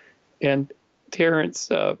 And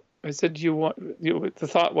Terrence, I said, the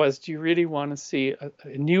thought was, do you really want to see a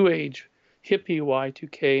new age hippie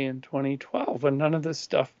Y2K in 2012 when none of this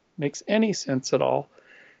stuff makes any sense at all?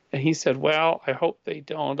 And he said, well, I hope they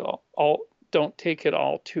don't take it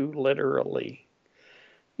all too literally.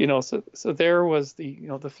 So there was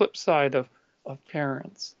the flip side of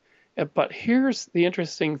parents. But here's the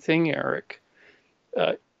interesting thing, Eric.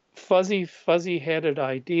 Fuzzy-headed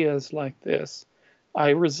ideas like this, I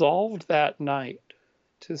resolved that night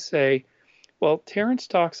to say, well, Terrence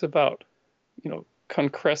talks about,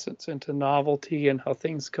 concrescence into novelty and how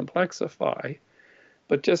things complexify,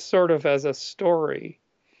 but just sort of as a story,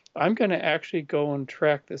 I'm going to actually go and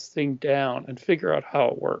track this thing down and figure out how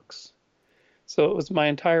it works. So it was my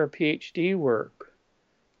entire PhD work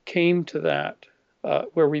came to that,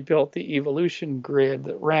 where we built the evolution grid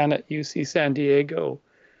that ran at UC San Diego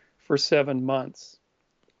for 7 months,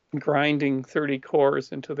 grinding 30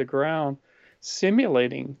 cores into the ground,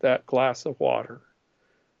 simulating that glass of water,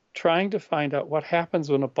 trying to find out what happens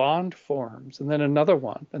when a bond forms, and then another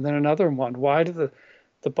one, and then another one. Why do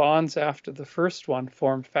the bonds after the first one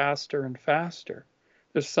form faster and faster?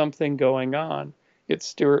 There's something going on. It's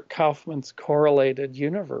Stuart Kauffman's correlated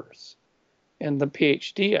universe. And the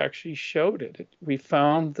PhD actually showed it. We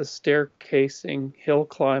found the staircasing, hill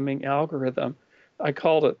climbing algorithm. I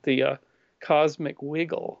called it the cosmic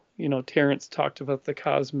wiggle. Terrence talked about the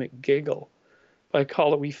cosmic giggle. I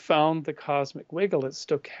call it, we found the cosmic wiggle. It's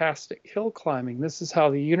stochastic hill climbing. This is how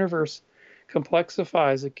the universe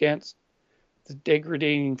complexifies against the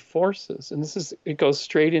degrading forces. And it goes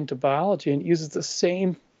straight into biology and uses the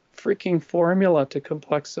same freaking formula to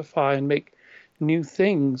complexify and make new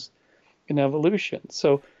things in evolution.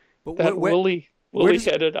 So but that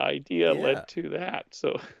woolly-headed idea led to that.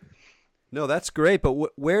 So no, that's great. But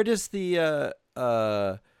where does the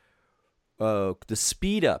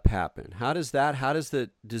speed up happen? How does that?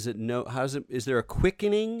 Is there a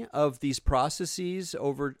quickening of these processes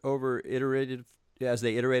over iterated as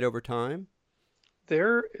they iterate over time?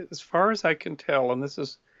 There, as far as I can tell, and this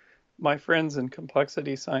is my friends in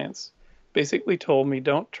complexity science basically told me,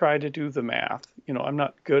 don't try to do the math. I'm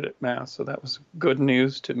not good at math, so that was good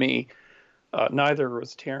news to me. Neither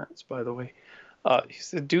was Terrence, by the way. He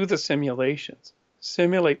said, do the simulations,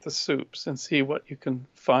 simulate the soups, and see what you can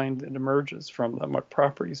find that emerges from them, what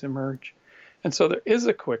properties emerge. And so there is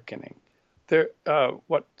a quickening. There,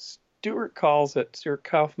 what Stuart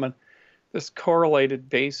Kauffman, this correlated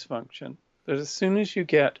base function, that as soon as you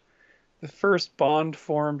get the first bond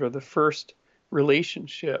formed or the first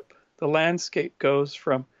relationship, the landscape goes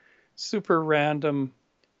from super random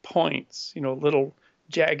points, little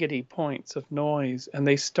jaggedy points of noise, and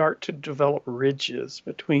they start to develop ridges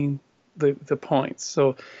between the points.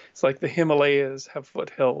 So it's like the Himalayas have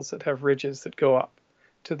foothills that have ridges that go up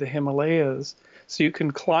to the Himalayas. So you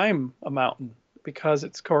can climb a mountain because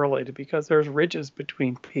it's correlated, because there's ridges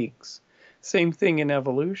between peaks. Same thing in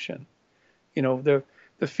evolution. The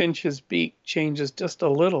finch's beak changes just a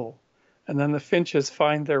little, and then the finches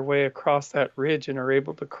find their way across that ridge and are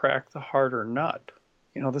able to crack the harder nut.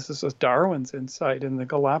 This is Darwin's insight in the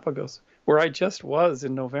Galapagos, where I just was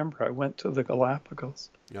in November. I went to the Galapagos.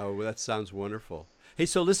 Oh, well, that sounds wonderful. Hey,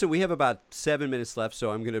 so listen, we have about 7 minutes left,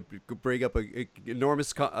 so I'm going to bring up an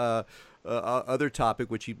enormous other topic,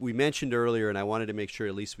 which we mentioned earlier, and I wanted to make sure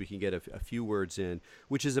at least we can get a few words in,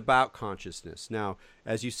 which is about consciousness. Now,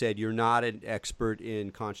 as you said, you're not an expert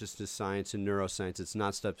in consciousness science and neuroscience. It's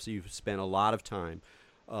not stuff so you've spent a lot of time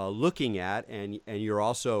looking at, and you're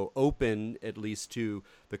also open at least to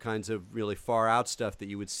the kinds of really far out stuff that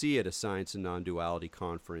you would see at a science and non-duality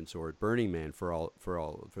conference or at Burning Man for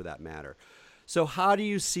that matter. So how do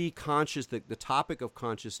you see the topic of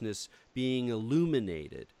consciousness being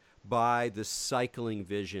illuminated by the cycling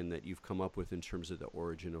vision that you've come up with in terms of the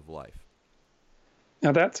origin of life?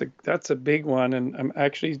 Now that's a big one, and I'm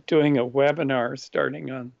actually doing a webinar starting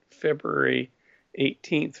on February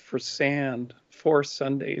 18th for SAND, 4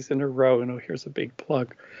 Sundays in a row. Here's a big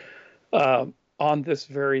plug on this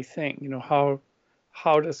very thing.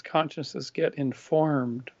 How does consciousness get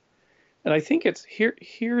informed? And I think it's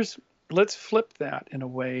here's let's flip that in a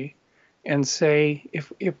way and say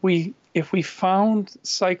if we found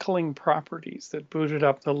cycling properties that booted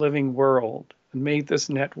up the living world and made this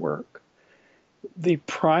network, the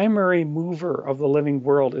primary mover of the living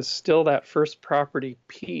world is still that first property,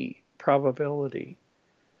 P, probability.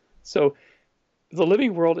 So the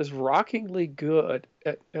living world is rockingly good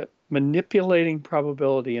at manipulating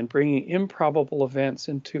probability and bringing improbable events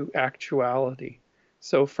into actuality.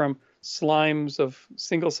 So from slimes of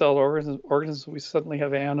single-celled organisms, we suddenly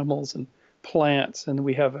have animals and plants, and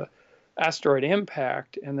we have an asteroid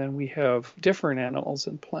impact, and then we have different animals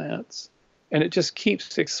and plants. And it just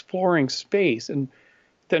keeps exploring space, and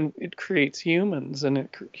then it creates humans, and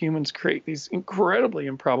humans create these incredibly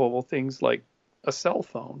improbable things like a cell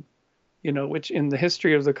phone, which in the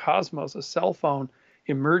history of the cosmos, a cell phone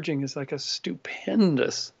emerging is like a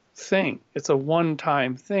stupendous thing. It's a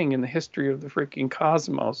one-time thing in the history of the freaking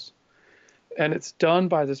cosmos. And it's done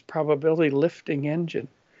by this probability lifting engine.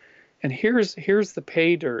 And here's the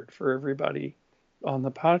pay dirt for everybody on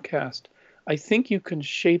the podcast. I think you can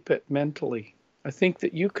shape it mentally. I think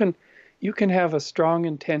that you can have a strong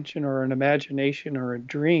intention or an imagination or a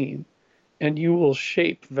dream, and you will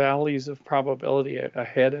shape valleys of probability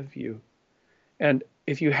ahead of you. And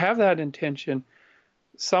if you have that intention,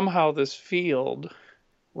 somehow this field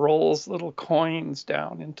rolls little coins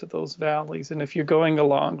down into those valleys. And if you're going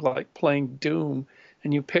along like playing Doom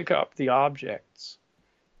and you pick up the objects,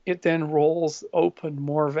 it then rolls open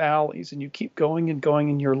more valleys, and you keep going and going,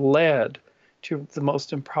 and you're led to the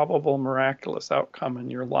most improbable, miraculous outcome in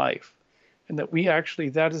your life. And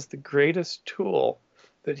that is the greatest tool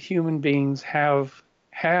that human beings have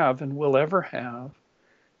and will ever have,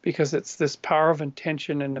 because it's this power of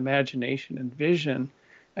intention and imagination and vision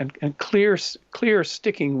and clear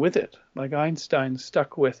sticking with it, like Einstein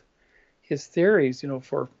stuck with his theories,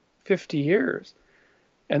 for 50 years.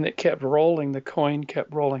 And it kept rolling, the coin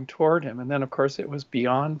kept rolling toward him. And then, of course, it was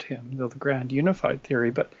beyond him, the grand unified theory.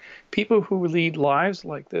 But people who lead lives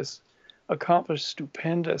like this accomplish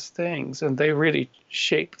stupendous things, and they really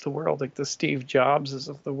shape the world, like the Steve Jobses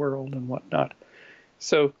of the world and whatnot.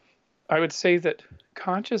 So I would say that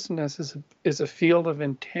consciousness is a field of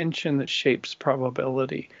intention that shapes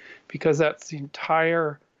probability, because that's the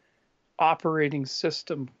entire operating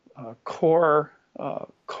system core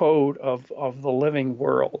code of the living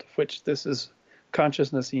world, which this is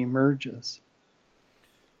consciousness emerges.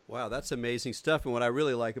 Wow, that's amazing stuff. And what I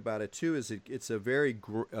really like about it too is it's a very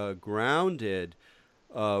grounded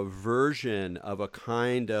version of a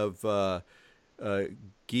kind of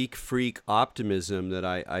geek freak optimism that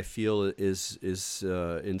I feel is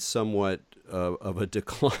in somewhat of a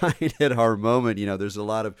decline at our moment. There's a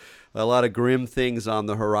lot of grim things on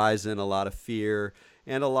the horizon, a lot of fear,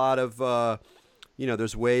 and a lot of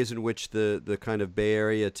there's ways in which the kind of Bay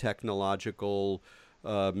Area technological,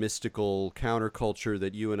 mystical counterculture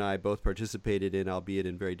that you and I both participated in, albeit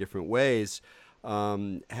in very different ways,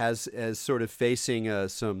 has sort of facing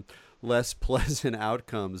some less pleasant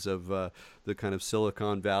outcomes of the kind of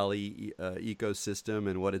Silicon Valley ecosystem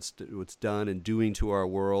and what's done and doing to our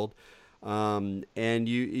world. And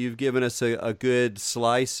you've given us a good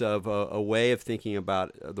slice of a way of thinking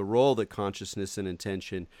about the role that consciousness and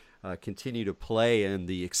intention continue to play in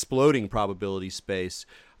the exploding probability space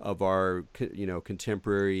of our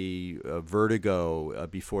contemporary vertigo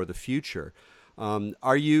before the future.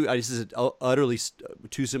 Are you? This is an utterly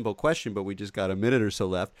too simple question, but we just got a minute or so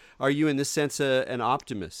left. Are you, in this sense, an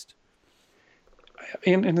optimist?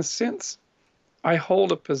 In a sense, I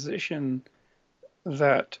hold a position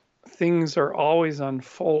that things are always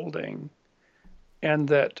unfolding and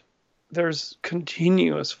that there's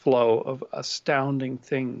continuous flow of astounding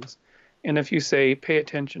things. And if you say pay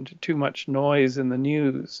attention to too much noise in the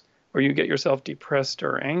news, or you get yourself depressed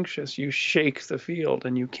or anxious, you shake the field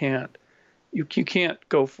and you can't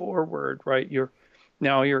go forward, right? You're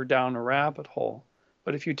down a rabbit hole.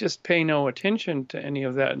 But if you just pay no attention to any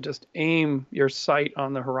of that and just aim your sight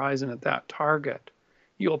on the horizon at that target,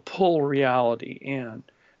 you'll pull reality in.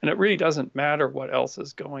 And it really doesn't matter what else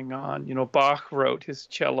is going on. Bach wrote his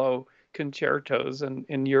cello concertos, and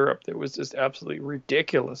in Europe there was just absolutely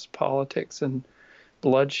ridiculous politics and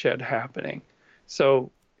bloodshed happening. So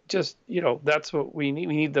just, that's what we need.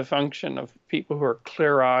 We need the function of people who are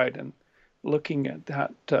clear-eyed and looking at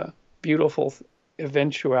that beautiful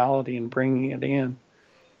eventuality and bringing it in.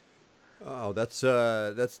 Oh, that's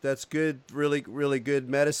good. Really, really good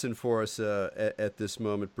medicine for us at this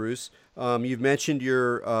moment, Bruce. You've mentioned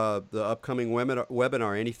your the upcoming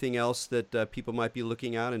webinar. Anything else that people might be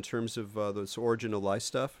looking at in terms of this origin of life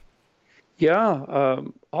stuff? Yeah,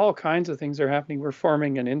 all kinds of things are happening. We're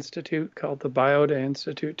forming an institute called the Biota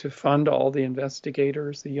Institute to fund all the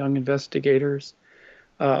investigators, the young investigators.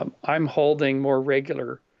 I'm holding more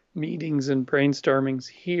regular meetings and brainstormings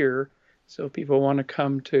here. So if people want to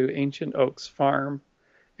come to Ancient Oaks Farm,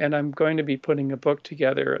 and I'm going to be putting a book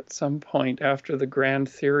together at some point after the grand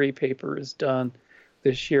theory paper is done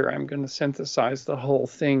this year. I'm going to synthesize the whole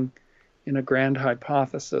thing in a grand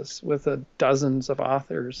hypothesis with dozens of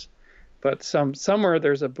authors. But somewhere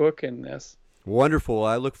there's a book in this. Wonderful.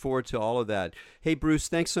 I look forward to all of that. Hey, Bruce,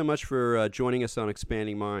 thanks so much for joining us on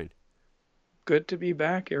Expanding Mind. Good to be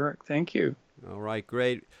back, Eric. Thank you. All right,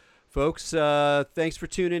 great. Folks, thanks for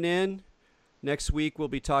tuning in. Next week, we'll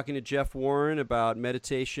be talking to Jeff Warren about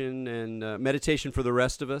meditation and meditation for the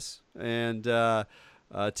rest of us. And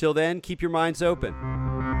till then, keep your minds open.